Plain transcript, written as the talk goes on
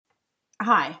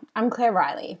Hi, I'm Claire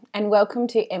Riley, and welcome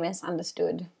to MS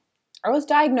Understood. I was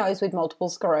diagnosed with multiple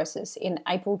sclerosis in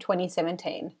April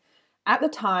 2017. At the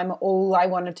time, all I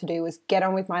wanted to do was get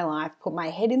on with my life, put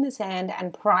my head in the sand,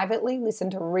 and privately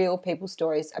listen to real people's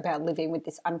stories about living with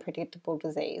this unpredictable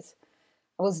disease.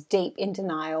 I was deep in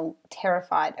denial,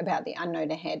 terrified about the unknown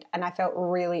ahead, and I felt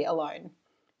really alone.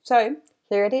 So,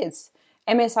 here it is.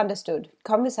 MS Understood,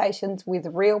 conversations with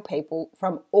real people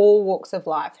from all walks of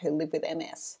life who live with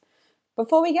MS.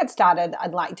 Before we get started,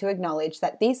 I'd like to acknowledge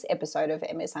that this episode of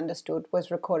MS Understood was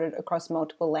recorded across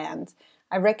multiple lands.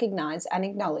 I recognise and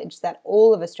acknowledge that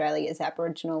all of Australia is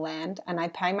Aboriginal land, and I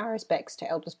pay my respects to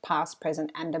elders past,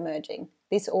 present and emerging.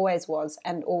 This always was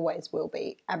and always will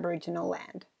be Aboriginal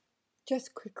land.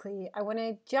 Just quickly, I want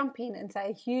to jump in and say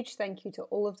a huge thank you to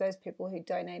all of those people who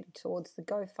donated towards the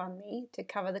GoFundMe to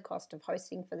cover the cost of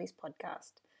hosting for this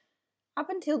podcast. Up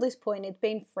until this point, it's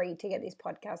been free to get this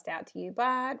podcast out to you,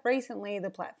 but recently the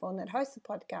platform that hosts the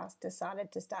podcast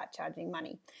decided to start charging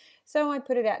money. So I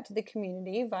put it out to the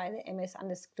community via the MS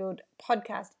Understood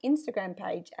podcast Instagram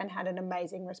page and had an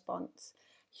amazing response.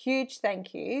 Huge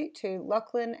thank you to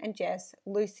Lachlan and Jess,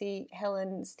 Lucy,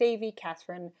 Helen, Stevie,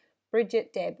 Catherine,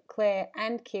 Bridget, Deb, Claire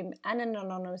and Kim and an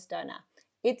anonymous donor.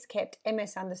 It's kept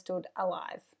MS Understood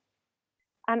alive.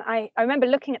 And I remember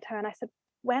looking at her and I said,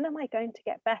 when am I going to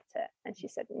get better? And she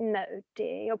said, no,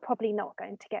 dear, you're probably not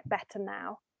going to get better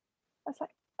now. I was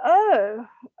like, oh,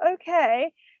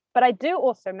 okay. But I do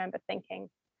also remember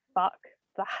thinking, fuck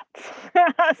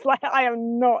that. I was like, I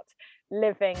am not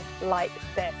living like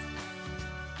this.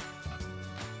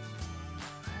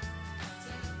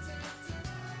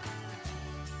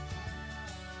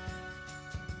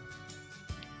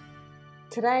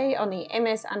 Today on the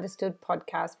MS Understood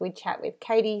podcast, we chat with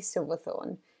Katie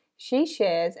Silverthorne. She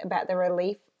shares about the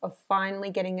relief of finally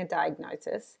getting a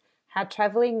diagnosis, how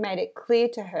travelling made it clear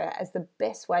to her as the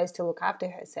best ways to look after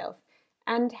herself,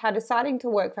 and how deciding to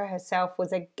work for herself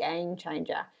was a game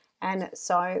changer, and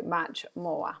so much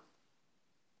more.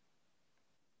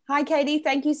 Hi Katie,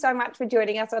 thank you so much for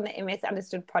joining us on the MS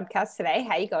Understood podcast today.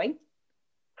 How are you going?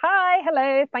 Hi,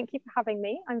 hello, thank you for having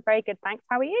me. I'm very good, thanks.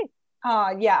 How are you? Oh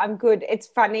yeah, I'm good. It's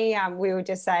funny, we were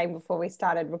just saying before we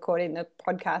started recording the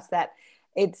podcast that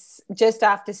it's just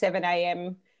after 7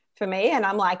 a.m. for me and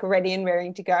I'm like ready and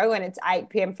raring to go, and it's 8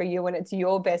 p.m. for you and it's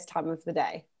your best time of the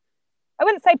day. I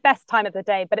wouldn't say best time of the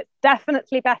day, but it's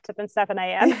definitely better than 7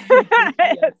 a.m.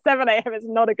 Yeah. 7 a.m. is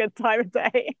not a good time of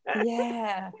day.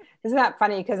 Yeah. Isn't that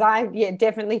funny? Because I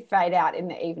definitely fade out in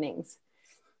the evenings.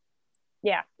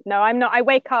 Yeah, no, I'm not. I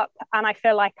wake up and I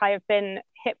feel like I have been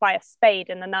hit by a spade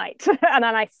in the night and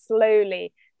then I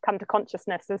slowly come to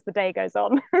consciousness as the day goes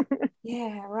on.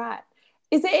 Yeah, right.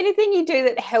 Is there anything you do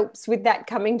that helps with that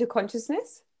coming to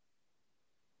consciousness?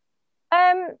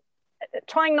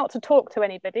 Trying not to talk to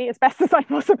anybody as best as I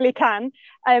possibly can.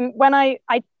 When I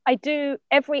do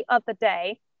every other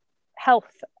day,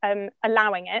 health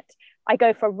allowing it, I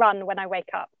go for a run when I wake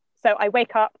up. So I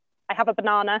wake up, I have a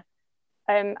banana,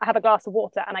 I have a glass of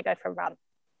water and I go for a run.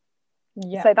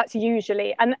 Yeah. So that's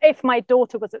usually, and if my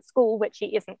daughter was at school, which she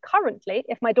isn't currently,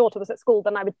 if my daughter was at school,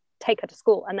 then I would take her to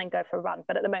school and then go for a run.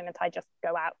 But at the moment, I just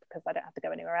go out because I don't have to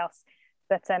go anywhere else.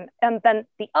 But and then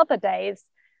the other days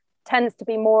tends to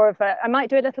be more of a, I might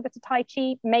do a little bit of Tai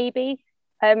Chi, maybe.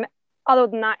 Other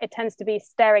than that, it tends to be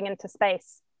staring into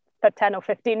space for 10 or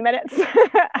 15 minutes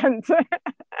and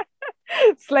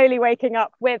slowly waking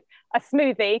up with a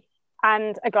smoothie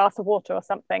and a glass of water or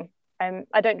something.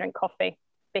 I don't drink coffee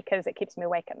because it keeps me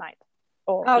awake at night.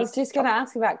 I was just going to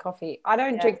ask about coffee. I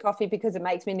don't drink coffee because it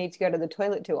makes me need to go to the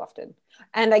toilet too often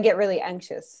and I get really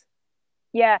anxious.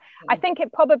 Yeah, I think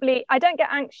it probably, I don't get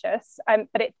anxious,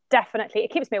 but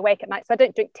it keeps me awake at night. So I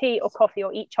don't drink tea or coffee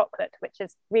or eat chocolate, which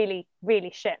is really,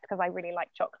 really shit because I really like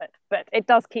chocolate, but it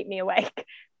does keep me awake.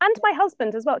 And my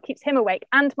husband as well, it keeps him awake,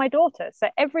 and my daughter. So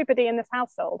everybody in this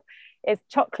household is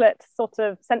chocolate sort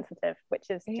of sensitive, which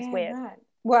is just weird. Right.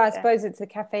 Well, I suppose it's the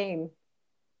caffeine.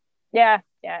 Yeah,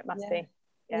 it must be.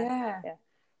 Yeah.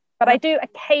 But I do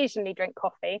occasionally drink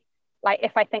coffee. Like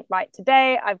if I think, right,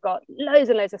 today I've got loads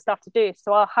and loads of stuff to do,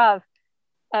 so I'll have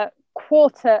a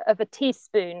quarter of a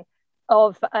teaspoon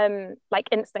of like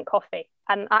instant coffee,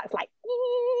 and that's like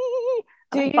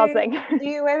buzzing. Do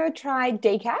you ever try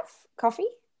decaf coffee?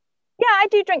 Yeah, I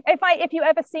do drink. If you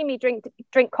ever see me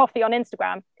drink coffee on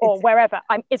Instagram or wherever,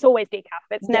 it's always decaf.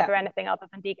 It's never anything other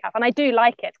than decaf, and I do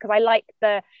like it because I like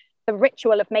the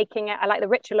ritual of making it. I like the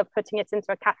ritual of putting it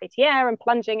into a cafetiere and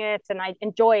plunging it, and I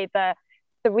enjoy the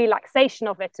relaxation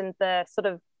of it and the sort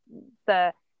of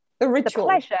the ritual,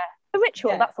 the pleasure. The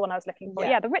ritual, Yeah. that's the one I was looking for.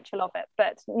 Yeah. Yeah, the ritual of it,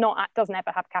 but doesn't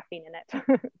ever have caffeine in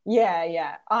it.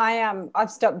 Yeah.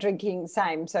 I've stopped drinking,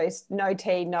 same. So it's no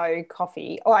tea, no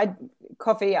coffee.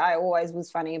 Coffee I always was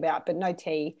funny about, but no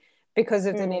tea because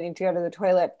of the needing to go to the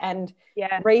toilet. And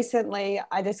Yeah. recently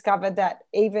I discovered that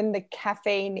even the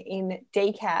caffeine in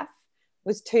decaf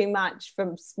was too much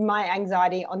for my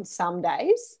anxiety on some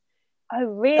days. Oh,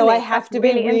 really? So I have That's to be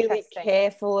really really interesting.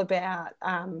 careful about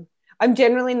I'm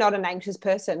generally not an anxious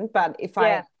person, but if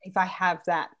Yeah. I have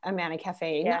that amount of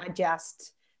caffeine, Yeah. I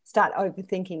just start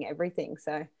overthinking everything.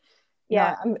 So no,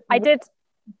 Yeah. I'm I did.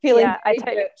 feeling Yeah, I very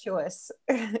totally. virtuous.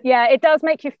 Yeah, it does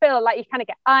make you feel like you kind of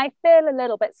get, I feel a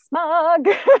little bit smug.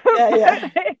 Yeah.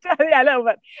 Yeah, a little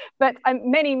bit. But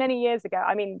many, many years ago,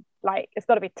 I mean, like it's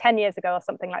got to be 10 years ago or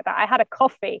something like that. I had a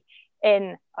coffee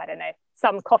in, I don't know,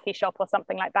 some coffee shop or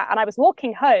something like that. And I was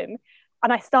walking home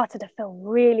and I started to feel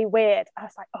really weird. I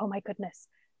was like, oh my goodness,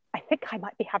 I think I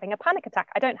might be having a panic attack.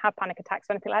 I don't have panic attacks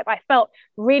or anything like that. I felt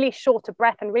really short of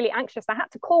breath and really anxious. I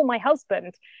had to call my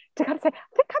husband to kind of say,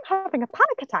 I think I'm having a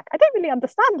panic attack. I don't really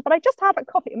understand, but I just had a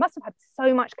coffee. It must have had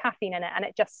so much caffeine in it. And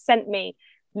it just sent me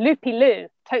loopy-loo,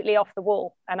 totally off the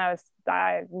wall. And I was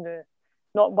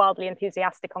not wildly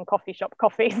enthusiastic on coffee shop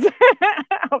coffees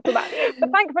after that.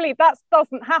 But thankfully, that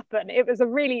doesn't happen. It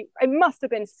must have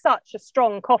been such a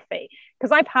strong coffee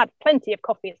because I've had plenty of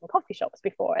coffees in coffee shops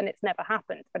before and it's never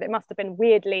happened. But it must have been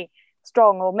weirdly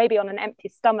strong, or maybe on an empty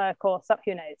stomach or something.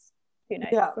 Who knows? Who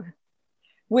knows? Yeah.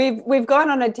 We've gone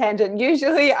on a tangent.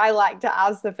 Usually I like to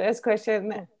ask the first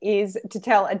question is to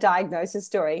tell a diagnosis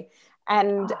story.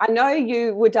 And I know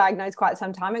you were diagnosed quite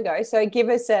some time ago. So give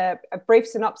us a brief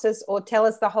synopsis or tell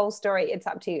us the whole story. It's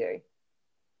up to you.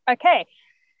 Okay.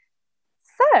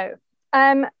 So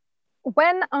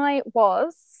when I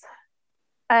was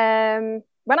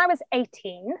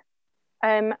 18,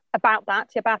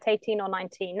 about 18 or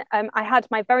 19, I had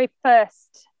my very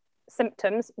first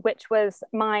symptoms, which was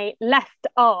my left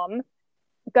arm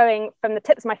going from the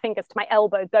tips of my fingers to my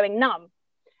elbow going numb.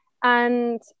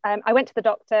 And I went to the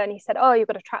doctor and he said, oh, you've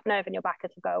got a trapped nerve in your back,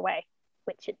 it'll go away,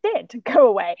 which it did go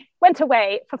away. Went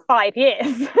away for 5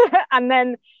 years. And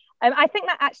then I think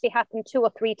that actually happened 2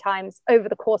 or 3 times over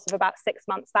the course of about 6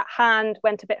 months. That hand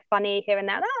went a bit funny here and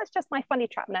there. No, it's just my funny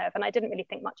trapped nerve. And I didn't really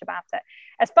think much about it.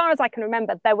 As far as I can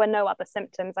remember, there were no other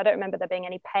symptoms. I don't remember there being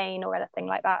any pain or anything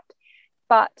like that.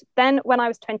 But then when I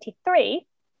was 23,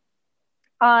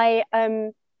 I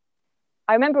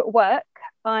remember at work,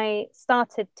 I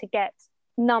started to get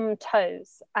numb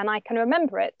toes. And I can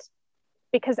remember it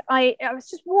because I was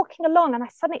just walking along and I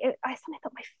suddenly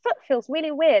thought my foot feels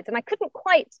really weird. And I couldn't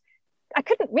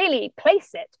really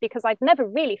place it because I'd never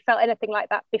really felt anything like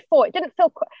that before. I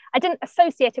didn't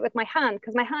associate it with my hand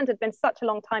because my hand had been such a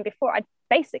long time before. I'd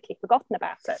basically forgotten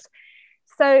about it.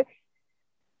 So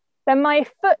then my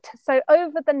foot, so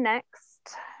over the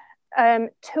next 2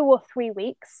 or 3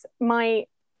 weeks, my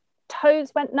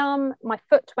toes went numb, my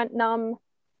foot went numb,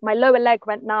 my lower leg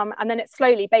went numb, and then it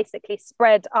slowly basically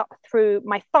spread up through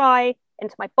my thigh,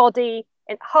 into my body,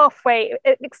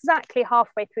 exactly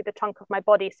halfway through the trunk of my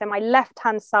body. So my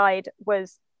left-hand side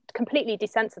was completely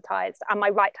desensitized and my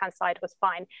right-hand side was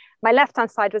fine. My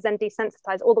left-hand side was then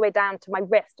desensitized all the way down to my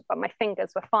wrist, but my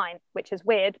fingers were fine, which is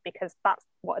weird because that's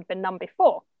what had been numb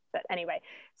before. But anyway,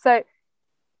 so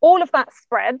all of that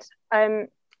spread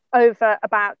over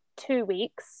about 2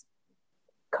 weeks,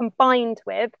 combined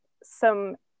with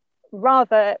some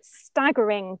rather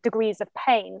staggering degrees of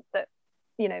pain that,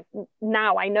 you know,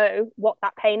 now I know what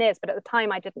that pain is, but at the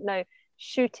time I didn't know.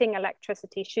 Shooting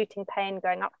electricity, shooting pain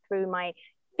going up through my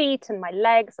feet and my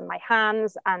legs and my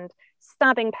hands, and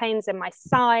stabbing pains in my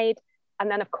side, and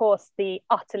then of course the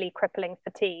utterly crippling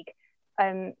fatigue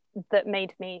that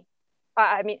made me,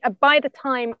 by the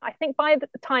time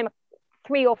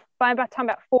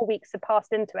about 4 weeks had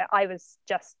passed into it, I was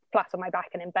just flat on my back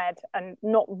and in bed and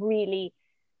not really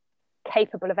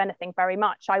capable of anything very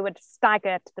much. I would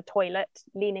stagger to the toilet,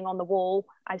 leaning on the wall,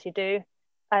 as you do,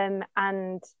 and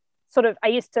sort of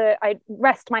I'd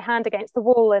rest my hand against the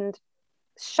wall and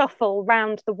shuffle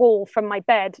round the wall from my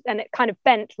bed, and it kind of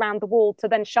bent round the wall to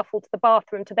then shuffle to the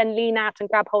bathroom to then lean out and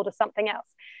grab hold of something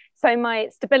else. So my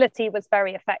stability was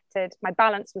very affected, my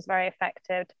balance was very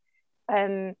affected.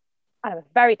 I was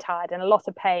very tired and a lot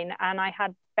of pain, and I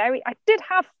did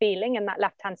have feeling in that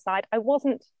left-hand side. I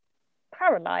wasn't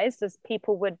paralyzed as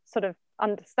people would sort of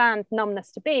understand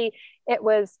numbness to be. It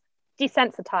was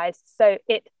desensitized, so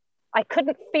I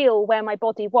couldn't feel where my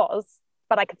body was,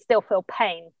 but I could still feel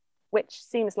pain, which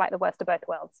seems like the worst of both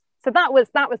worlds. So that was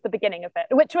the beginning of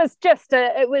it, which was just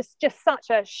such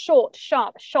a short,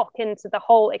 sharp shock into the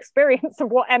whole experience of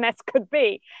what MS could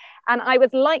be. And I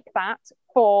was like that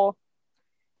for,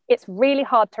 it's really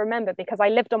hard to remember because I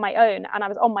lived on my own and I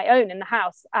was on my own in the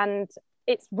house, and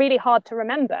it's really hard to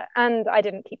remember. And I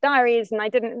didn't keep diaries, and I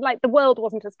didn't, like, the world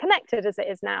wasn't as connected as it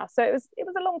is now. So it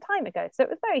was a long time ago. So it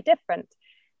was very different.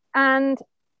 And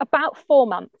about 4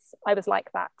 months, I was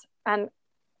like that. And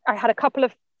I had a couple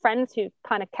of friends who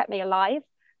kind of kept me alive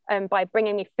by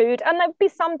bringing me food. And there'd be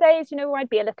some days, where I'd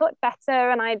be a little bit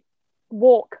better, and I'd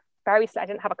walk very slow. I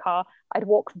didn't have a car. I'd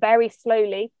walk very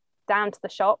slowly down to the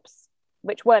shops,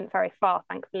 which weren't very far,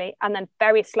 thankfully, and then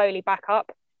very slowly back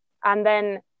up. And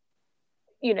then,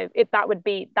 that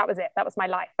was it. That was my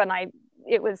life. And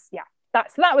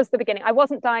that was the beginning. I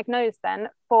wasn't diagnosed then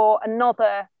for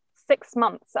another 6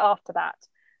 months after that,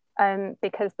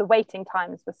 because the waiting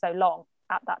times were so long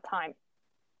at that time.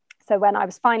 So when I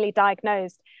was finally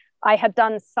diagnosed, I had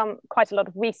done quite a lot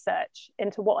of research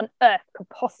into what on earth could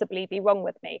possibly be wrong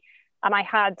with me. And I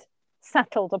had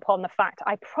settled upon the fact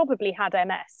I probably had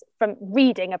MS from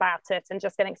reading about it and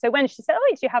just getting, so when she said, "Oh,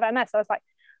 do you have MS?" I was like,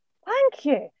 "Thank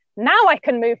you. Now I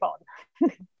can move on."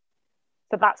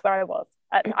 So that's where I was.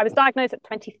 I was diagnosed at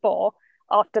 24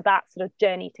 after that sort of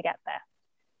journey to get there.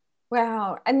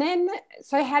 Wow. And then,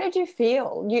 so how did you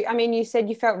feel? You said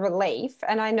you felt relief,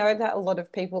 and I know that a lot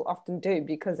of people often do,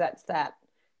 because that's that,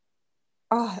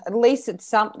 oh, at least it's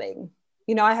something,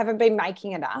 I haven't been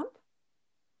making it up.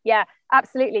 Yeah,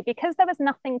 absolutely. Because there was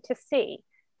nothing to see.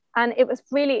 And it was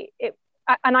really,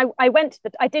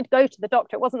 I did go to the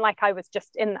doctor. It wasn't like I was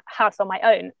just in the house on my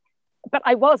own, but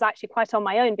I was actually quite on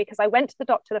my own, because I went to the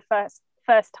doctor the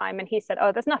first time, and he said,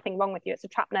 "Oh, there's nothing wrong with you. It's a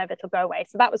trapped nerve. It'll go away."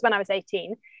 So that was when I was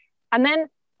 18. And then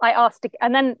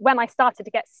when I started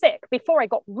to get sick, before I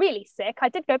got really sick, I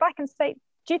did go back and say,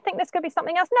 "Do you think this could be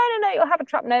something else?" No, you'll have a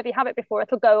trapped nerve. You have it before,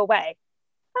 it'll go away.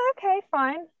 Okay,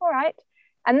 fine. All right.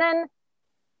 And then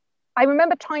I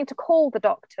remember trying to call the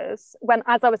doctors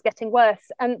as I was getting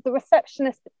worse, and the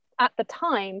receptionist at the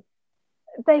time,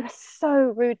 they were so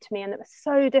rude to me, and it was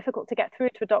so difficult to get through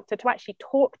to a doctor, to actually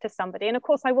talk to somebody. And of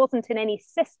course, I wasn't in any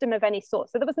system of any sort.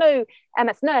 So there was no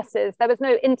MS nurses, there was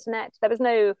no internet, there was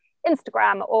no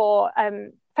Instagram or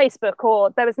Facebook,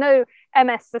 or there was no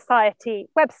MS Society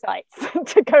websites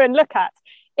to go and look at.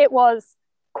 It was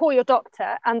call your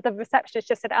doctor, and the receptionist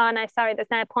just said, "Oh, no, sorry, there's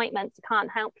no appointments, I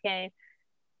can't help you." I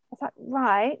was like,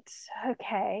 right,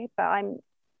 okay, but I'm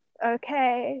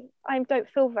okay. I don't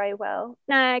feel very well.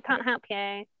 No, I can't help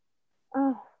you.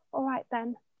 Oh, all right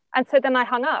then. And so then I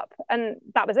hung up, and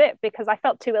that was it, because I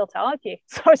felt too ill to argue.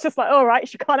 So I was just like, all right,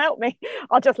 she can't help me.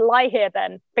 I'll just lie here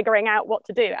then, figuring out what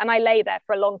to do. And I lay there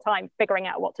for a long time, figuring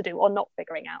out what to do, or not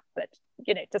figuring out, but,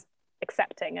 just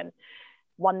accepting and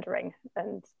wondering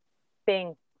and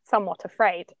being somewhat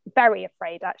afraid, very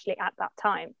afraid actually at that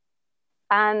time.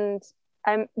 And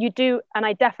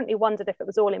I definitely wondered if it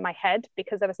was all in my head,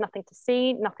 because there was nothing to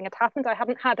see, nothing had happened. I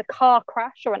hadn't had a car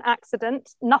crash or an accident.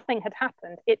 Nothing had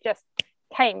happened. It just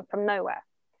came from nowhere.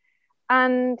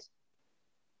 And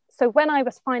so when I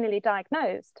was finally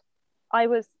diagnosed, I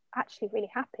was actually really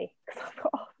happy, because I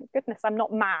thought, oh my goodness, I'm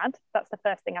not mad. That's the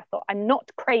first thing I thought. I'm not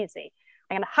crazy.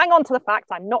 I'm going to hang on to the fact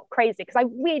I'm not crazy, because I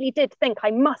really did think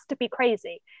I must be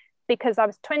crazy, because I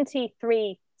was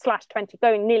 23/20,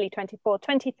 going nearly 24,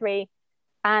 23,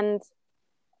 and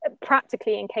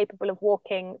practically incapable of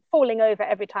walking, falling over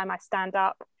every time I stand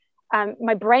up.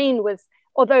 My brain was,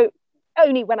 although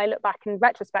only when I look back in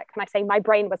retrospect can I say my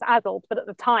brain was addled, but at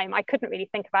the time I couldn't really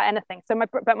think about anything.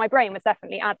 But my brain was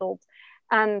definitely addled,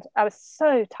 and I was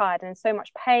so tired and in so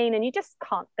much pain, and you just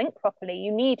can't think properly.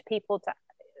 You need people to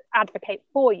advocate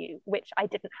for you, which I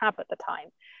didn't have at the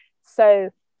time.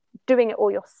 So doing it all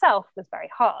yourself was very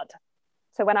hard.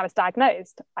 So when I was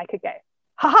diagnosed, I could go,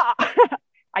 ha ha,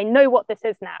 I know what this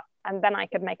is now. And then I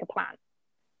could make a plan.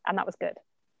 And that was good.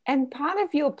 And part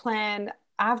of your plan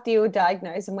after you were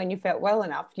diagnosed and when you felt well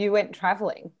enough, you went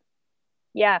traveling.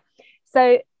 Yeah.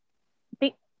 So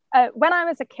when I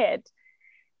was a kid,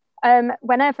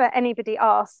 whenever anybody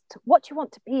asked, "What do you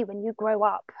want to be when you grow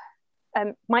up?"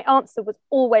 My answer was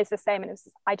always the same. And it was,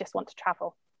 I just want to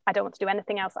travel. I don't want to do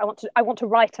anything else. I want to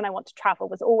write, and I want to travel,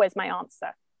 was always my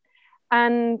answer.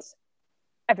 And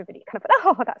everybody kind of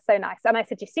went, "Oh, that's so nice." And I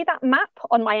said, "You see that map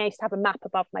on I used to have a map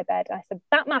above my bed." And I said,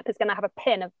 "That map is going to have a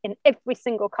pin in every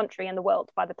single country in the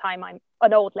world by the time I'm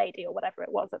an old lady," or whatever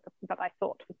it was that I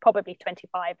thought was probably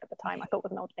 25 at the time. I thought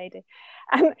was an old lady.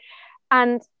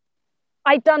 And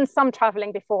I'd done some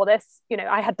traveling before this.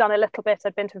 I had done a little bit.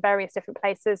 I'd been to various different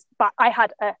places, but I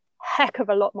had a heck of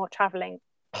a lot more traveling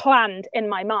planned in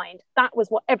my mind. That was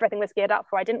what everything was geared up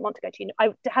for. I didn't want to go to,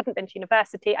 I hadn't been to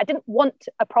university. I didn't want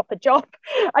a proper job.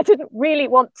 I didn't really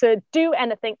want to do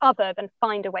anything other than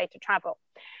find a way to travel.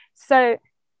 So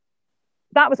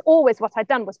that was always what I'd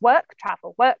done, was work,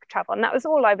 travel. And that was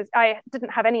all I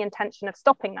didn't have any intention of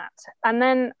stopping that. And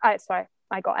then I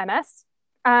got MS,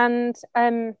 and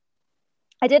I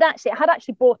had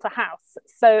actually bought a house.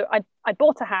 So I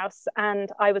bought a house, and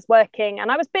I was working,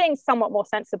 and I was being somewhat more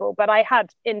sensible, but I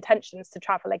had intentions to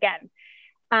travel again.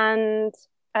 And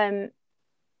after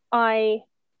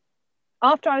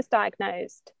I was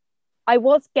diagnosed, I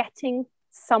was getting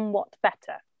somewhat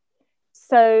better.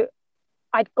 So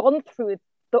I'd gone through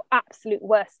the absolute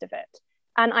worst of it.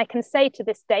 And I can say to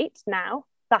this date now,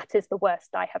 that is the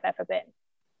worst I have ever been.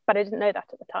 But I didn't know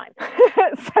that at the time.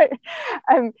 So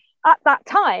at that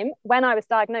time, when I was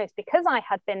diagnosed, because I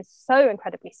had been so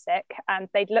incredibly sick, and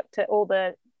they'd looked at all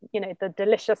the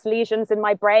delicious lesions in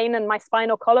my brain and my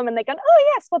spinal column, and they go,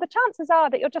 oh yes, well, the chances are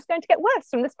that you're just going to get worse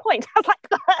from this point. I was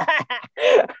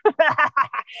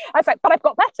like, but I've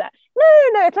got better.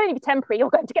 No, it'll only be temporary. You're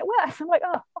going to get worse. I'm like,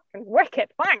 oh, fucking wicked,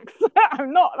 thanks.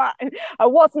 I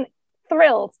wasn't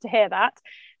thrilled to hear that,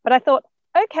 but I thought,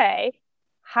 okay,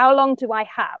 how long do I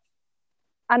have?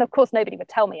 And of course, nobody would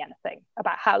tell me anything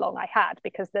about how long I had,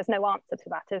 because there's no answer to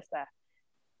that, is there?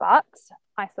 But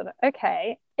I thought,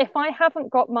 okay, if I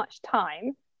haven't got much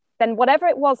time, then whatever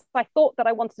it was I thought that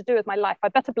I wanted to do with my life, I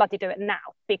better bloody do it now,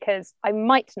 because I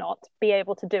might not be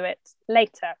able to do it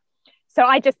later. So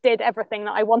I just did everything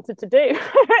that I wanted to do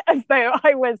as though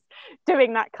I was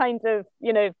doing that kind of,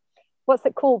 what's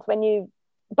it called when you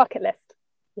bucket list?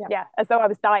 Yeah, as though I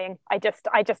was dying. I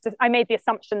made the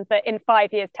assumption that in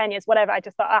 5 years, 10 years, whatever, I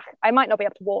just thought, I might not be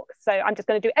able to walk. So I'm just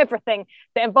going to do everything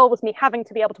that involves me having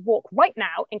to be able to walk right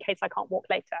now in case I can't walk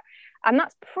later. And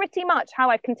that's pretty much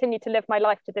how I've continued to live my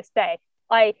life to this day.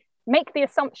 I make the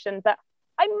assumption that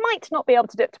I might not be able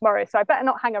to do it tomorrow, so I better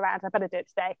not hang around. I better do it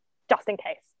today, just in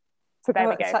case. So there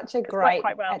we go. It's such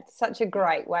a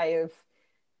great way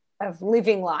of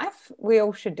living life. We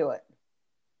all should do it.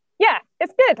 Yeah,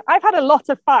 it's good. I've had a lot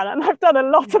of fun, and I've done a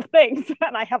lot of things,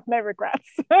 and I have no regrets.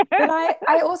 But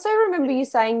I also remember you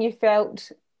saying you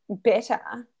felt better.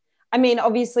 I mean,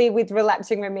 obviously with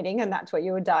relapsing remitting, and that's what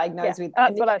you were diagnosed with.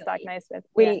 That's what I was diagnosed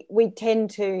with. We tend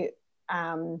to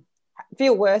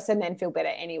feel worse and then feel better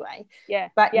anyway. Yeah.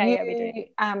 But we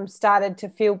do. Started to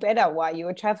feel better while you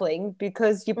were traveling,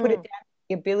 because you put it down to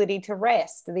the ability to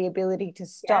rest, the ability to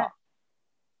stop.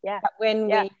 Yeah. But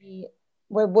when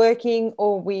we're working,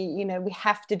 or we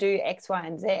have to do X, Y,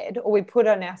 and Z, or we put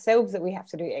on ourselves that we have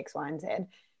to do X, Y, and Z,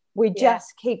 we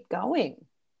just keep going.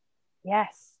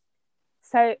 Yes.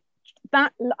 So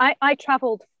that I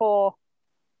traveled for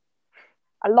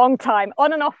a long time,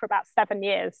 on and off for about 7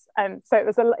 years. So it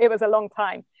was a long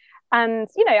time. And,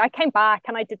 I came back,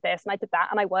 and I did this and I did that,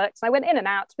 and I worked and I went in and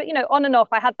out. But, on and off,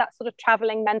 I had that sort of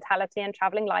traveling mentality and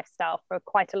traveling lifestyle for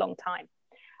quite a long time.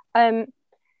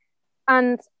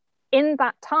 And in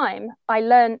that time, I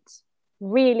learned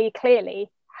really clearly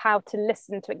how to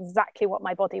listen to exactly what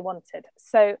my body wanted.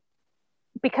 So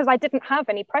because I didn't have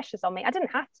any pressures on me, I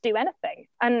didn't have to do anything.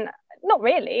 And not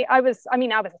really. I was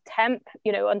a temp,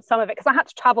 on some of it, because I had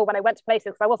to travel when I went to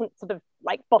places, because I wasn't sort of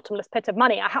like bottomless pit of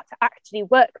money. I had to actually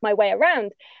work my way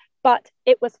around. But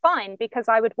it was fine, because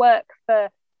I would work for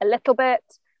a little bit,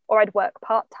 or I'd work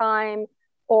part-time,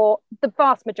 or the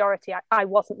vast majority, I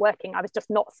wasn't working. I was just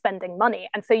not spending money.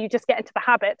 And so you just get into the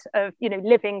habit of,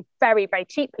 living very, very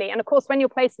cheaply. And of course, when you're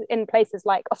in places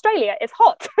like Australia, it's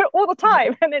hot all the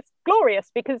time. And it's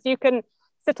glorious, because you can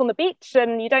sit on the beach,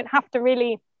 and you don't have to,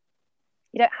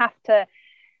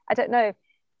 I don't know,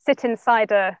 sit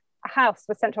inside a house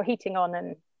with central heating on,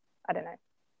 and I don't know.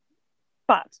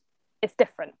 But it's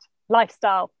different. The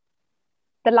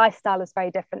lifestyle is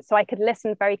very different. So I could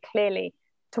listen very clearly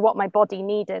to what my body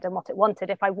needed and what it wanted.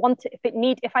 If I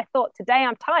thought today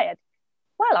I'm tired,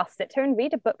 well, I'll sit here and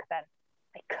read a book then.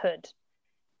 I could.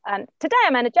 And today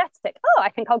I'm energetic. Oh, I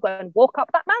think I'll go and walk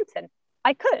up that mountain.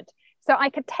 I could. So I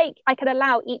could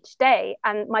allow each day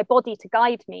and my body to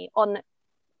guide me on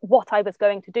what I was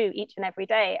going to do each and every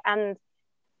day. And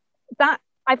that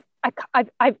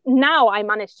I've now I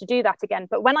managed to do that again.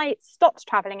 But when I stopped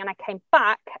traveling and I came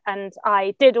back, and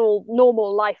I did all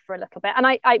normal life for a little bit, and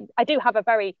I do have a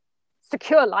very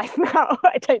secure life now.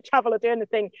 I don't travel or do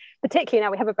anything particularly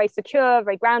now. We have a very secure,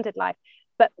 very grounded life.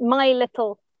 But my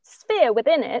little sphere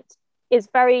within it is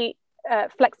very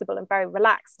flexible and very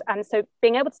relaxed. And so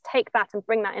being able to take that and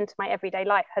bring that into my everyday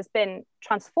life has been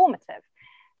transformative.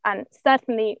 And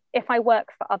certainly if I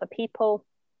work for other people,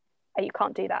 you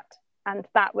can't do that. And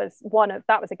that was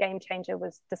a game changer,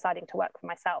 was deciding to work for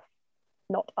myself,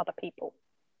 not other people.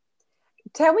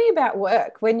 Tell me about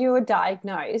work. When you were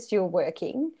diagnosed, you were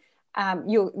working,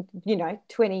 you're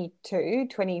 22,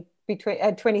 20,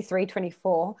 between 23,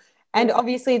 24. And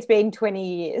obviously it's been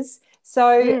 20 years.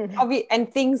 So,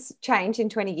 and things change in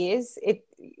 20 years.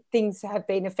 Things have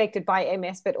been affected by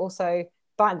MS, but also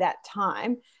by that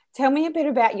time. Tell me a bit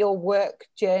about your work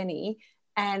journey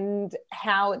and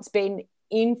how it's been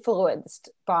influenced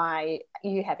by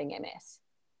you having MS.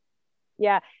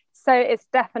 Yeah, so it's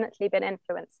definitely been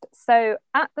influenced. So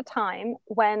at the time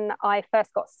when I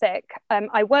first got sick,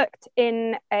 I worked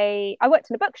in a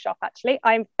bookshop, actually.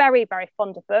 I'm very, very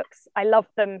fond of books. I love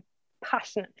them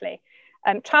passionately.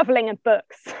 Traveling and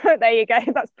books. There you go.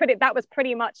 That was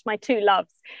pretty much my two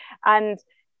loves. And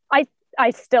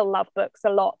I still love books a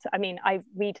lot. I mean, I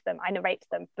read them, I narrate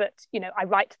them, but I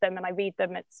write them and I read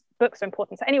them. Books are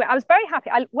important. So anyway, I was very happy.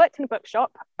 I worked in a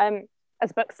bookshop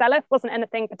as a bookseller. It wasn't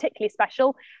anything particularly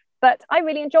special, but I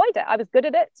really enjoyed it. I was good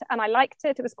at it and I liked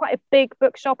it. It was quite a big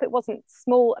bookshop. It wasn't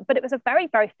small, but it was a very,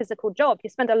 very physical job. You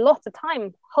spend a lot of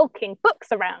time hulking books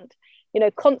around,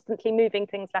 constantly moving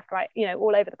things left, right,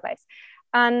 all over the place.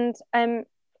 And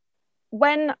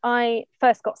when I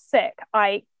first got sick,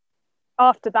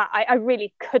 after that, I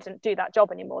really couldn't do that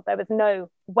job anymore. There was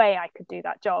no way I could do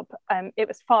that job. It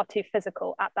was far too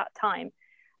physical at that time.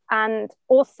 And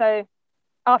also,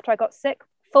 after I got sick,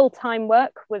 full-time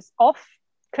work was off,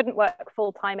 couldn't work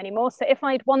full-time anymore. So if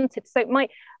I'd wanted, so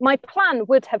my plan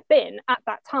would have been at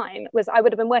that time was I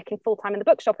would have been working full-time in the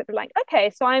bookshop. It'd be like, okay,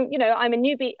 so I'm a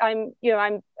newbie,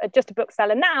 I'm just a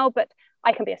bookseller now, but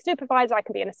I can be a supervisor, I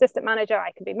can be an assistant manager,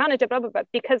 I can be manager, blah, blah, blah,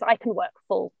 because I can work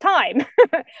full-time.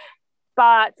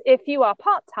 But if you are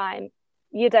part-time,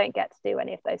 you don't get to do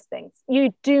any of those things.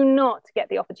 You do not get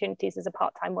the opportunities as a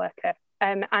part-time worker.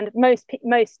 And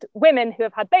most women who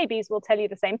have had babies will tell you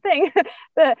the same thing.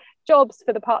 The jobs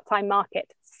for the part-time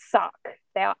market suck.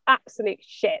 They are absolute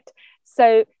shit.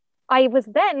 So I was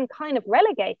then kind of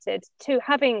relegated to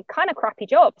having kind of crappy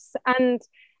jobs. And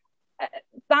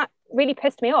that really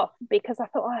pissed me off because I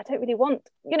thought, I don't really want,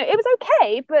 it was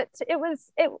okay, but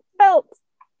it felt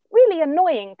really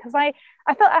annoying because I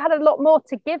felt I had a lot more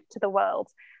to give to the world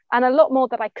and a lot more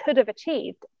that I could have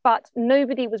achieved, but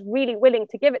nobody was really willing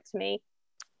to give it to me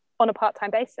on a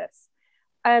part-time basis.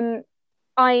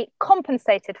 I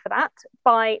compensated for that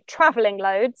by traveling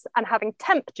loads and having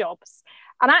temp jobs.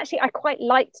 And actually, I quite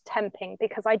liked temping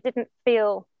because I didn't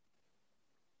feel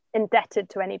indebted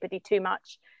to anybody too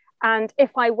much. And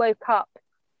if I woke up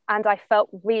and I felt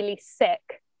really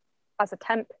sick as a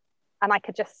temp and I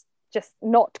could just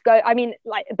not go, I mean,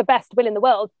 like the best will in the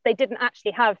world, they didn't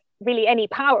actually have really any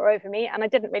power over me and I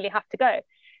didn't really have to go.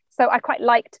 So I quite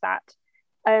liked that.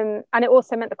 And it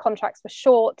also meant the contracts were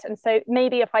short. And so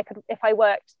maybe if I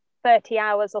worked 30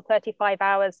 hours or 35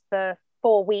 hours for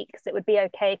 4 weeks, it would be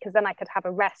okay because then I could have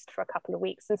a rest for a couple of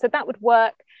weeks. And so that would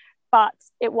work, but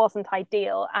it wasn't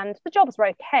ideal. And the jobs were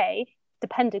okay,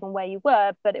 depending on where you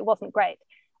were, but it wasn't great.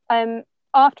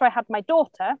 After I had my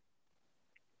daughter,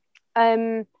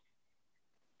 then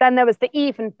there was the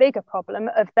even bigger problem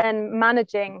of then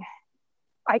managing,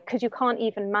 because you can't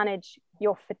even manage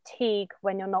your fatigue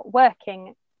when you're not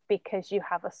working because you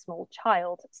have a small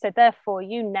child. So therefore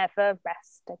you never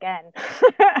rest again.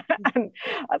 And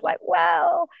I was like,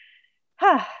 well,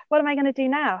 what am I going to do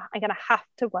now? I'm going to have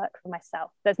to work for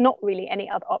myself. There's not really any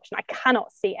other option. I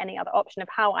cannot see any other option of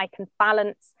how I can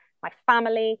balance my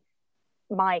family,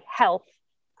 my health,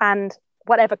 and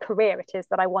whatever career it is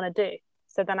that I want to do.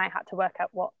 So then I had to work out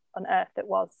what on earth it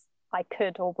was I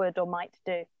could or would or might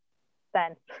do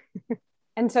then.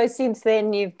 And so since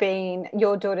then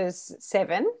your daughter's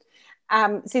 7.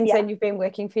 Then you've been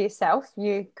working for yourself.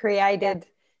 You created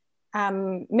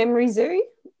Memory Zoo,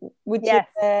 which is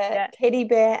a teddy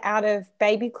bear out of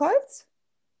baby clothes.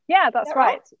 Yeah, that's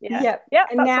right. Yeah,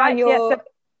 and now right. You're...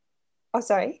 Oh,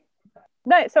 sorry.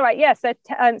 No, it's all right. Yeah,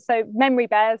 so Memory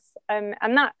Bears, and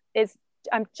that is,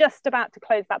 I'm just about to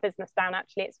close that business down.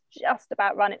 Actually, it's just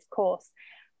about run its course,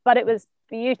 but it was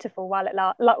beautiful while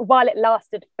it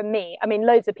lasted for me. I mean,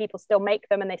 loads of people still make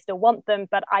them and they still want them,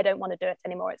 but I don't want to do it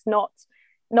anymore. It's not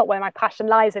where my passion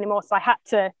lies anymore. So I had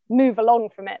to move along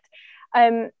from it.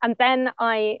 And then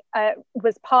I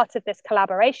was part of this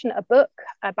collaboration, a book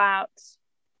about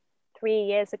 3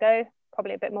 years ago,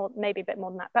 probably a bit more, maybe a bit more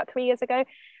than that, about 3 years ago.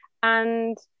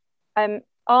 And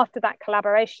after that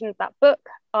collaboration, that book,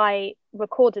 I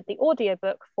recorded the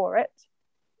audiobook for it,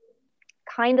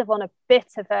 kind of on a bit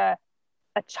of a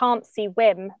chancy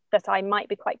whim that I might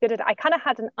be quite good at it. I kind of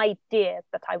had an idea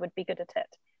that I would be good at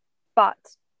it, but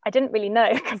I didn't really know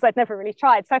because I'd never really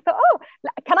tried. So I thought,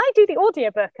 can I do the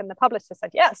audiobook? And the publisher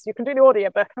said, yes, you can do the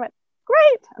audiobook. And I went,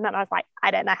 great. And then I was like,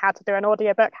 I don't know how to do an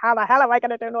audiobook. How the hell am I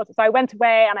going to do an audiobook? So I went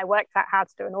away and I worked out how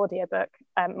to do an audiobook.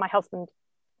 My husband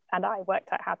and I worked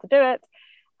out how to do it.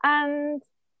 And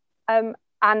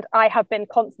I have been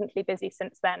constantly busy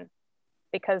since then,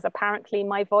 because apparently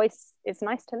my voice is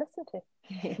nice to listen to.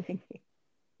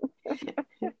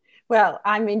 Well,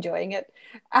 I'm enjoying it.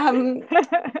 How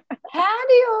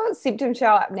do your symptoms show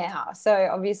up now? So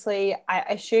obviously I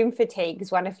assume fatigue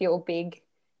is one of your big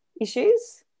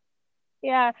issues.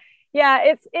 Yeah,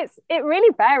 it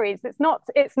really varies. It's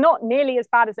not nearly as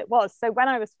bad as it was. So when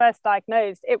I was first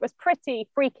diagnosed, it was pretty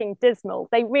freaking dismal.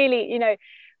 They really,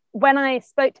 when I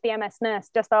spoke to the MS nurse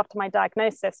just after my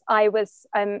diagnosis, I was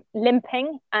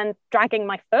limping and dragging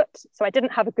my foot. So I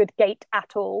didn't have a good gait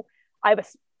at all. I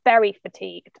was very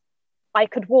fatigued. I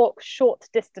could walk short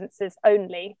distances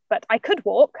only, but I could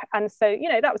walk. And so,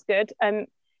 that was good. And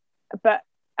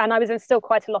I was in still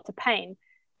quite a lot of pain.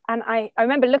 And I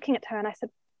remember looking at her and I said,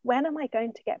 when am I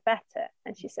going to get better?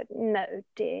 And she said, no,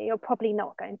 dear, you're probably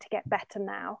not going to get better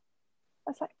now.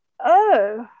 I was like,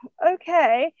 oh,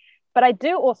 okay. But I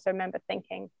do also remember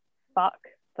thinking, fuck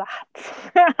that.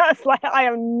 I was like, I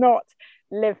am not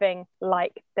living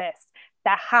like this.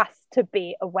 There has to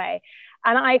be a way.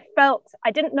 And I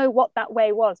didn't know what that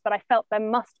way was, but I felt there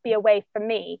must be a way for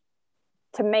me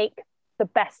to make the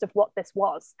best of what this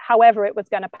was, however it was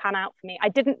going to pan out for me. I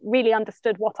didn't really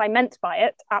understood what I meant by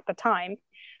it at the time,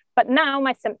 but now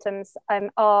my symptoms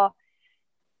are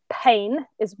pain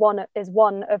is one of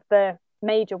the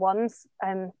major ones.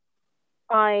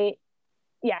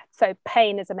 So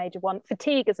pain is a major one.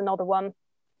 Fatigue is another one.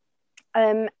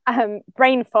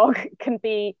 Brain fog can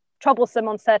be troublesome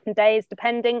on certain days,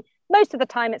 depending. Most of the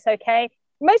time it's okay.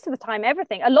 Most of the time, a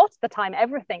lot of the time,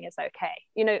 everything is okay.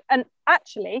 And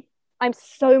actually, I'm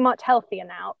so much healthier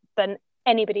now than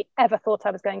anybody ever thought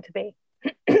I was going to be.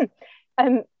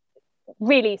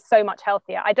 Really so much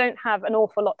healthier. I don't have an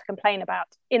awful lot to complain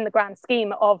about in the grand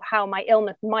scheme of how my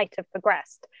illness might have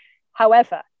progressed.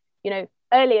 However,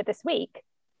 earlier this week,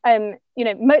 a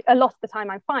lot of the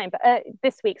time I'm fine, but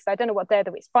this week, so I don't know what day of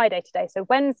the week, it's Friday today. So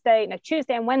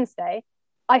Tuesday and Wednesday,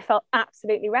 I felt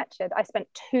absolutely wretched. I spent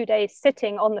 2 days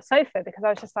sitting on the sofa because I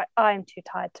was just like, I'm too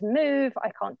tired to move. I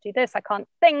can't do this. I can't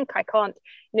think. I can't,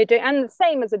 do. And the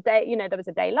same as a day, there was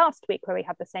a day last week where we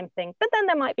had the same thing. But then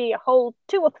there might be a whole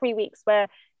 2 or 3 weeks where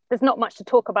there's not much to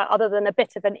talk about other than a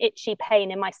bit of an itchy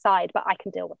pain in my side, but I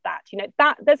can deal with that.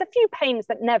 That there's a few pains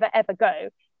that never ever go.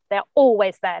 They're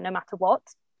always there no matter what.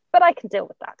 But I can deal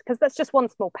with that because that's just one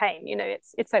small pain.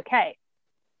 It's okay.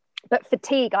 But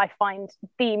fatigue, I find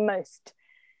the most.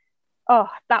 Oh,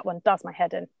 that one does my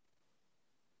head in.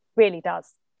 Really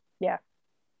does. Yeah.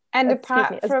 And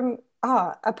apart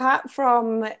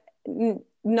from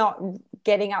not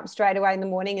getting up straight away in the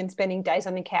morning and spending days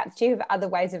on the couch, do you have other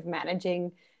ways of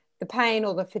managing the pain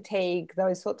or the fatigue,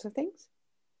 those sorts of things?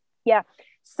 Yeah.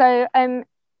 So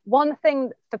one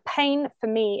thing for pain for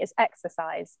me is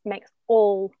exercise. Makes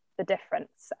all the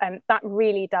difference. That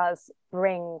really does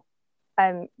reduce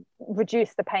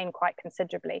the pain quite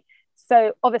considerably.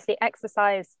 So obviously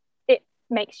exercise, it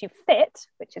makes you fit,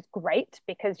 which is great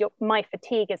because my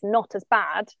fatigue is not as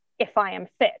bad if I am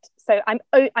fit. So I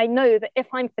know that if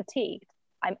I'm fatigued,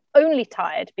 I'm only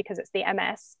tired because it's the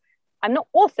MS. I'm not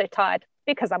also tired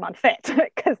because I'm unfit,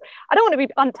 because I don't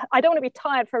want to be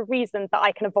tired for a reason that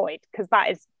I can avoid, because that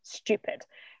is stupid.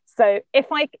 So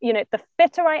the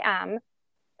fitter I am,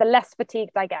 the less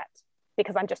fatigued I get,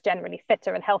 because I'm just generally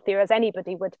fitter and healthier as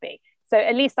anybody would be. So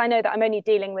at least I know that I'm only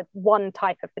dealing with one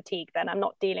type of fatigue then. I'm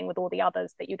not dealing with all the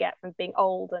others that you get from being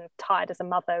old and tired as a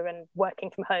mother and working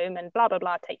from home and blah, blah,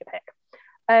 blah, take your pick.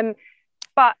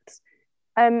 But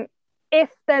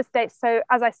if there's days, so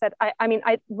as I said,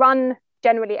 I run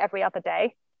generally every other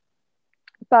day,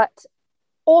 but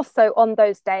also on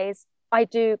those days, I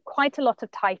do quite a lot of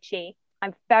Tai Chi.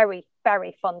 I'm very,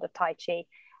 very fond of Tai Chi.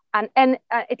 And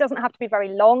it doesn't have to be very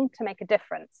long to make a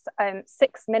difference.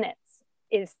 6 minutes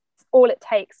is all it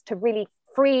takes to really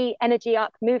free energy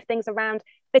up, move things around,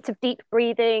 bit of deep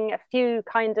breathing, a few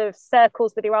kind of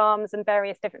circles with your arms and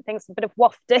various different things, a bit of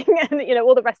wafting and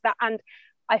all the rest of that. And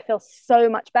I feel so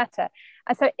much better.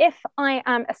 And so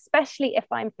especially if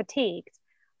I'm fatigued,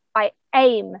 I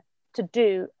aim to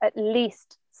do at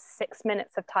least 6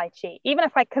 minutes of Tai Chi, even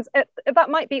if because that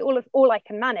might be all I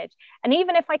can manage. And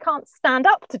even if I can't stand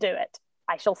up to do it,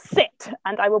 I shall sit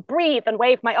and I will breathe and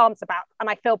wave my arms about and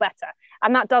I feel better.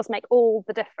 And that does make all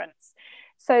the difference.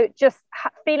 So just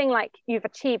feeling like you've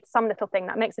achieved some little thing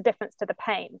that makes a difference to the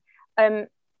pain.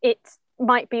 It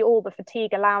might be all the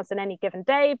fatigue allows in any given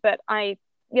day, but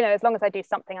as long as I do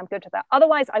something, I'm good with that.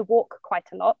 Otherwise, I walk quite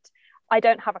a lot. I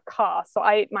don't have a car, so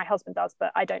my husband does,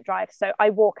 but I don't drive. So I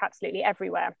walk absolutely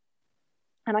everywhere.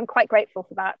 And I'm quite grateful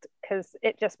for that, because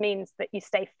it just means that you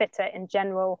stay fitter in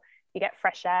general, you get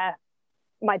fresh air.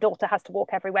 My daughter has to walk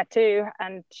everywhere too,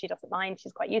 and she doesn't mind,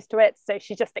 she's quite used to it, so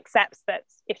she just accepts that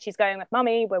if she's going with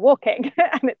mummy, we're walking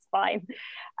and it's fine.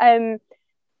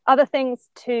 Other things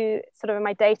to sort of in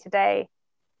my day-to-day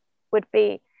would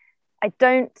be, I've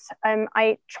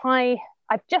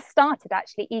just started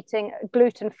actually eating a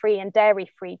gluten-free and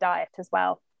dairy-free diet as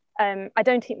well. I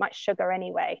don't eat much sugar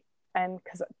anyway,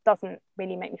 because it doesn't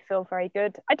really make me feel very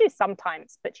good. I do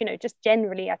sometimes, but just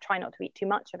generally I try not to eat too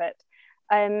much of it.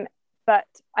 But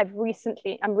I'm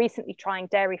recently trying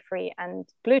dairy-free and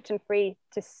gluten-free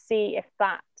to see if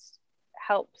that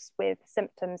helps with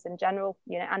symptoms in general,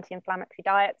 anti-inflammatory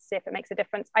diets, see if it makes a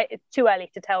difference. It's too early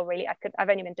to tell really. I've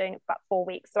only been doing it for about 4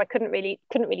 weeks, so I couldn't really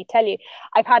tell you.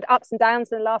 I've had ups and downs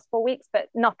in the last 4 weeks, but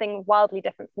nothing wildly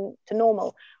different to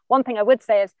normal. One thing I would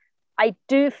say is I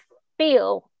do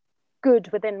feel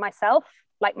good within myself,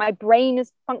 like my brain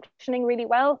is functioning really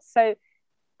well, so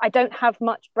I don't have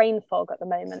much brain fog at the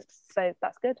moment, so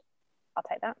that's good. I'll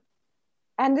take that.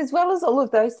 And as well as all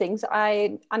of those things,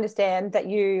 I understand that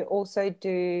you also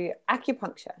do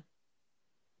acupuncture.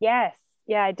 Yes,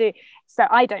 yeah, I do. So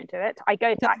I don't do it. I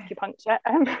go to acupuncture.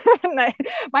 No,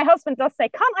 my husband does say,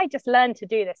 can't I just learn to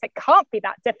do this? It can't be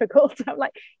that difficult. I'm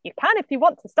like, you can if you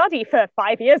want to study for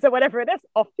 5 years or whatever it is.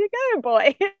 Off you go,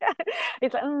 boy.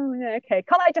 He's like, oh, yeah, okay.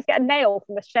 Can't I just get a nail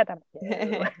from the shed? I'm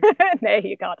like, no. No,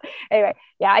 you can't. Anyway,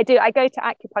 yeah, I do. I go to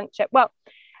acupuncture. Well,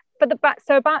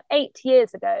 so about 8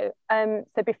 years ago,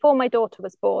 so before my daughter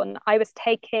was born, I was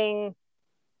taking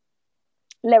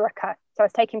Lyrica. So I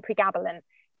was taking pregabalin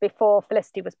before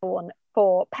Felicity was born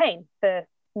for pain, for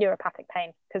neuropathic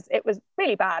pain, because it was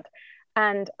really bad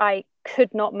and I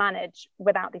could not manage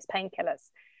without these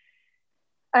painkillers.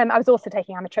 I was also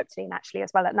taking amitriptyline actually as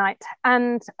well at night.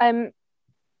 And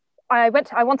I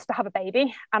wanted to have a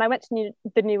baby, and I went to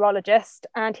the neurologist,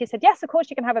 and he said, yes, of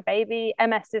course you can have a baby.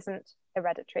 MS isn't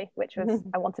hereditary, which was,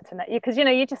 I wanted to know, because, you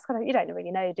don't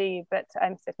really know, do you? But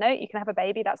I said, no, you can have a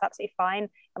baby. That's absolutely fine.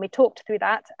 And we talked through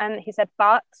that. And he said,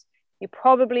 but you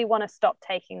probably want to stop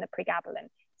taking the pregabalin.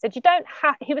 He said, you don't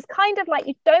have, he was kind of like,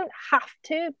 you don't have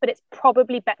to, but it's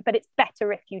probably, but it's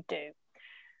better if you do.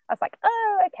 I was like,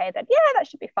 oh, okay, then, yeah, that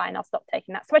should be fine. I'll stop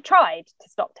taking that. So I tried to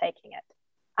stop taking it.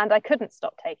 And I couldn't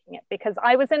stop taking it because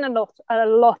I was in a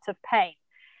lot of pain.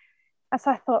 And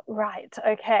so I thought, right,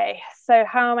 okay, so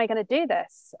how am I going to do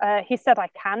this? He said I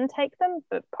can take them,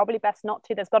 but probably best not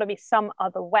to. There's got to be some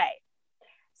other way.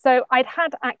 So I'd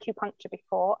had acupuncture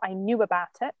before. I knew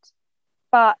about it,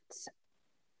 but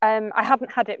I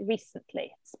hadn't had it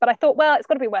recently. But I thought, well, it's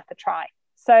got to be worth a try.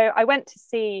 So I went to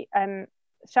see,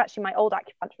 she's actually my old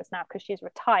acupuncturist now because she's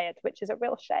retired, which is a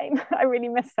real shame. I really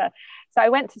miss her. So I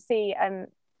went to see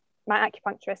my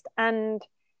acupuncturist, and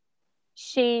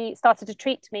she started to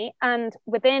treat me, and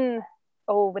within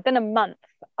a month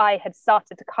I had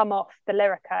started to come off the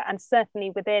Lyrica, and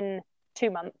certainly within 2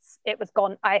 months it was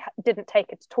gone. I didn't take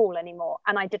it at all anymore,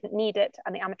 and I didn't need it,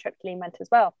 and the amitriptyline went as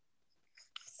well.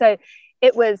 So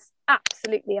it was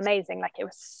absolutely amazing. Like, it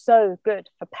was so good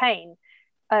for pain,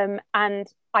 and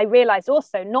I realized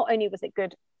also not only was it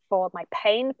good for my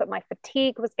pain, but my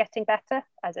fatigue was getting better,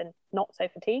 as in not so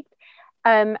fatigued.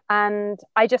 And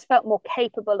I just felt more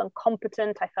capable and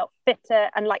competent. I felt fitter,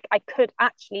 and like I could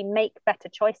actually make better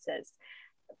choices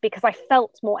because I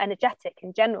felt more energetic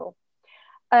in general.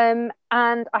 And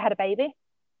I had a baby,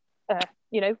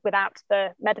 without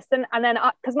the medicine. And then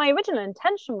because my original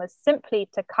intention was simply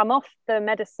to come off the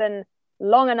medicine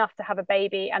long enough to have a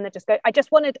baby and then just go. I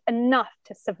just wanted enough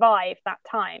to survive that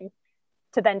time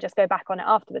to then just go back on it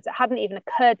afterwards. It hadn't even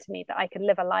occurred to me that I could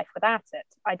live a life without it.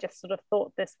 I just sort of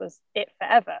thought this was it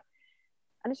forever.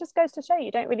 And it just goes to show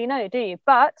you don't really know, do you?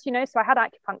 But, so I had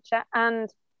acupuncture, and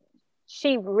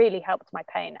she really helped my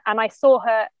pain. And I saw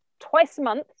her twice a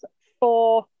month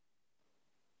for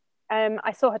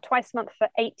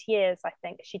 8 years, I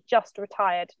think. She just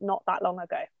retired not that long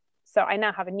ago. So I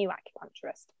now have a new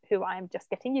acupuncturist who I'm just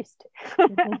getting used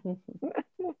to.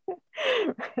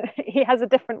 He has a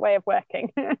different way of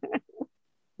working.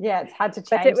 Yeah, it's hard to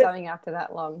change something after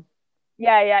that long.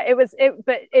 Yeah, it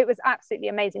was absolutely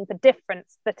amazing. The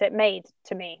difference that it made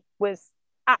to me was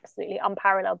absolutely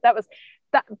unparalleled. That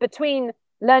between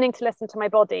learning to listen to my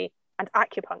body and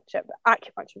acupuncture.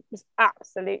 Acupuncture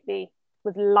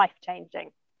was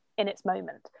life-changing in its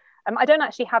moment. I don't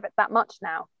actually have it that much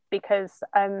now because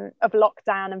of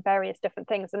lockdown and various different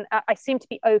things, and I seem to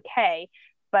be okay,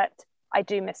 but I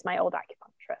do miss my old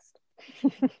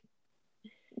acupuncturist.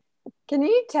 Can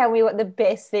you tell me what the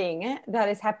best thing that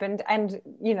has happened, and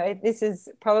this is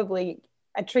probably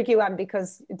a tricky one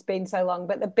because it's been so long,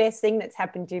 but the best thing that's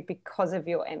happened to you because of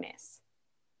your MS?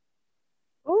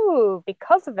 Ooh,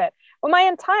 because of it. Well, my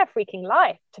entire freaking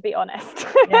life, to be honest.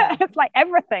 Yeah. It's like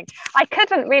everything. I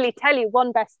couldn't really tell you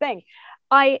one best thing.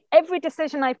 Every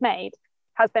decision I've made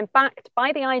has been backed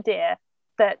by the idea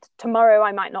that tomorrow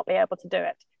I might not be able to do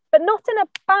it, but not in a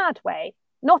bad way,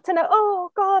 not in a, oh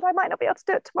God, I might not be able to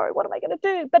do it tomorrow. What am I going to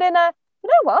do? But in a, you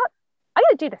know what? I'm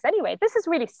going to do this anyway. This is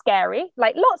really scary.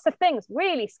 Like lots of things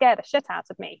really scare the shit out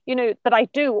of me, you know, that I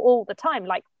do all the time,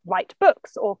 like write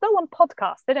books or go on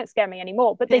podcasts. They don't scare me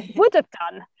anymore, but they would have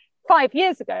done 5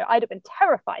 years ago. I'd have been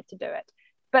terrified to do it.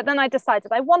 But then I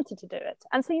decided I wanted to do it.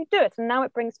 And so you do it. And now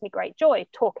it brings me great joy.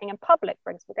 Talking in public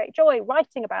brings me great joy.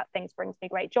 Writing about things brings me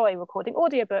great joy. Recording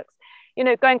audiobooks, you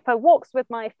know, going for walks with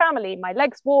my family. My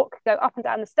legs walk, go up and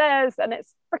down the stairs. And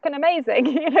it's freaking amazing.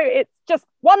 You know, it's just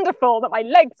wonderful that my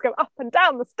legs go up and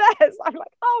down the stairs. I'm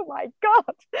like, oh my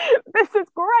God, this is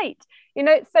great. You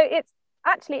know, so it's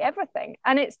actually everything.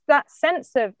 And it's that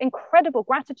sense of incredible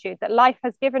gratitude that life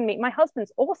has given me. My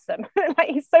husband's awesome. Like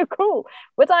he's so cool.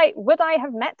 Would I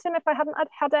have met him if I hadn't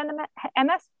had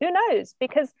MS? Who knows?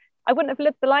 Because I wouldn't have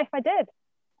lived the life I did.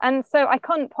 And so I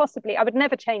would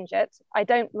never change it. I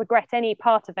don't regret any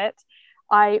part of it.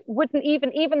 I wouldn't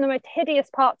even the most hideous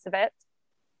parts of it,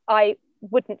 I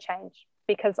wouldn't change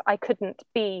because I couldn't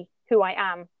be who I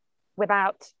am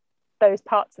without those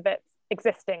parts of it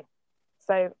existing.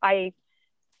 So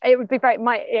it would be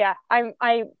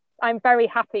I'm very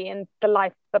happy in the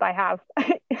life that I have.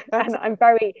 And I'm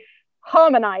very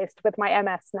harmonized with my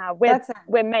MS now. We're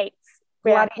mates.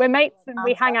 We're mates and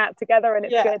we hang out together and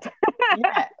it's good.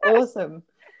 Yeah, awesome.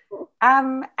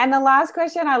 And the last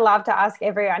question I love to ask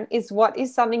everyone is, what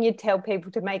is something you tell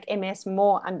people to make MS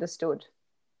more understood?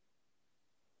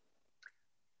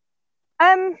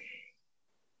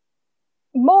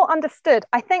 More understood.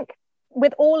 I think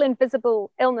with all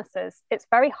invisible illnesses, it's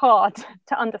very hard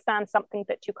to understand something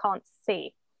that you can't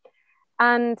see.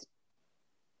 And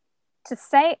to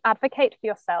say advocate for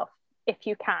yourself if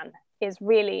you can is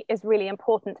really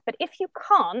important. But if you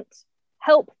can't,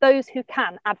 help those who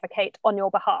can advocate on your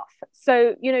behalf.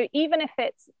 So, you know, even if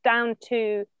it's down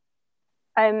to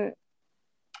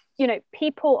you know,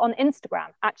 people on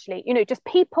Instagram, actually, you know, just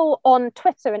people on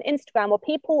Twitter and Instagram, or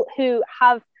people who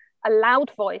have a loud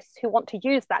voice, who want to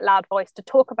use that loud voice to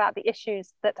talk about the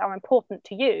issues that are important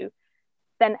to you,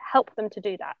 then help them to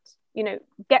do that. You know,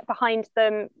 get behind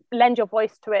them, lend your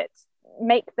voice to it,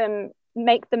 make them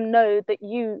know that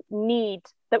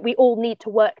we all need to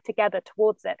work together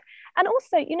towards it. And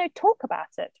also, you know, talk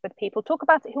about it with people, talk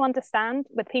about it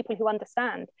with people who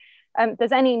understand.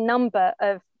 There's any number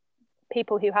of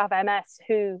people who have MS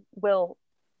who will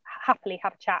happily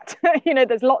have a chat. You know,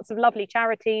 there's lots of lovely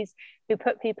charities who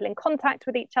put people in contact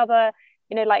with each other.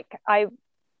 You know, like I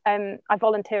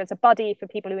volunteer as a buddy for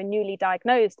people who are newly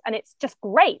diagnosed, and it's just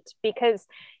great because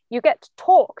you get to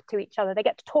talk to each other. They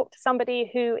get to talk to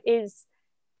somebody who is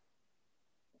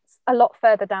a lot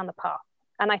further down the path.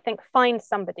 And I think find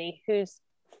somebody who's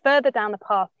further down the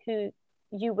path who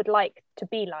you would like to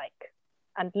be like,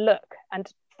 and look and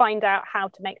find out how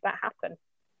to make that happen,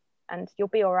 and you'll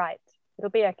be all right. It'll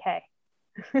be okay.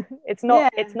 It's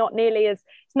not nearly as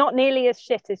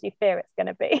shit as you fear it's going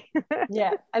to be.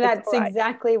 Yeah, and that's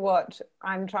exactly what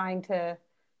I'm trying to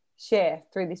share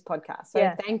through this podcast.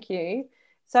 So thank you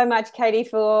so much, Katie,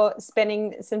 for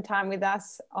spending some time with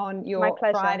us on your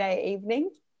Friday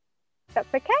evening. That's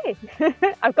okay.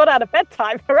 I've got out of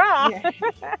bedtime. Hurrah!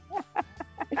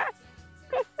 Yeah.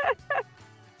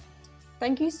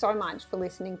 Thank you so much for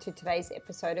listening to today's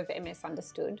episode of MS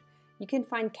Understood. You can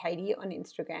find Katie on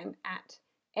Instagram at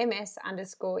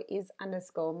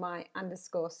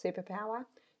ms_is_my_superpower.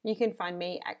 You can find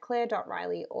me at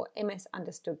claire.riley or MS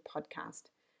Understood podcast.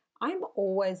 I'm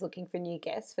always looking for new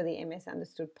guests for the MS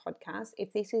Understood podcast.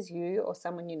 If this is you or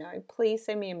someone you know, please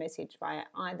send me a message via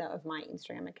either of my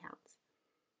Instagram accounts.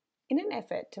 In an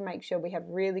effort to make sure we have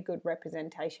really good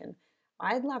representation,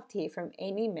 I'd love to hear from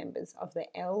any members of the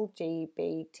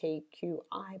LGBTQI+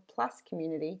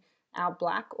 community, our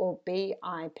Black or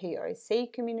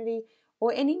BIPOC community,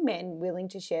 or any men willing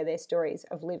to share their stories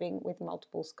of living with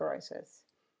multiple sclerosis.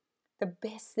 The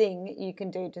best thing you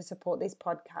can do to support this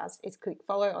podcast is click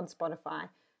follow on Spotify,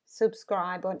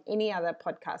 subscribe on any other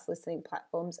podcast listening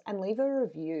platforms, and leave a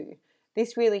review.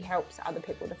 This really helps other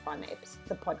people to find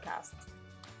the podcasts.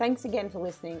 Thanks again for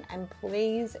listening, and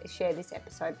please share this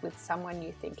episode with someone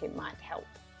you think it might help.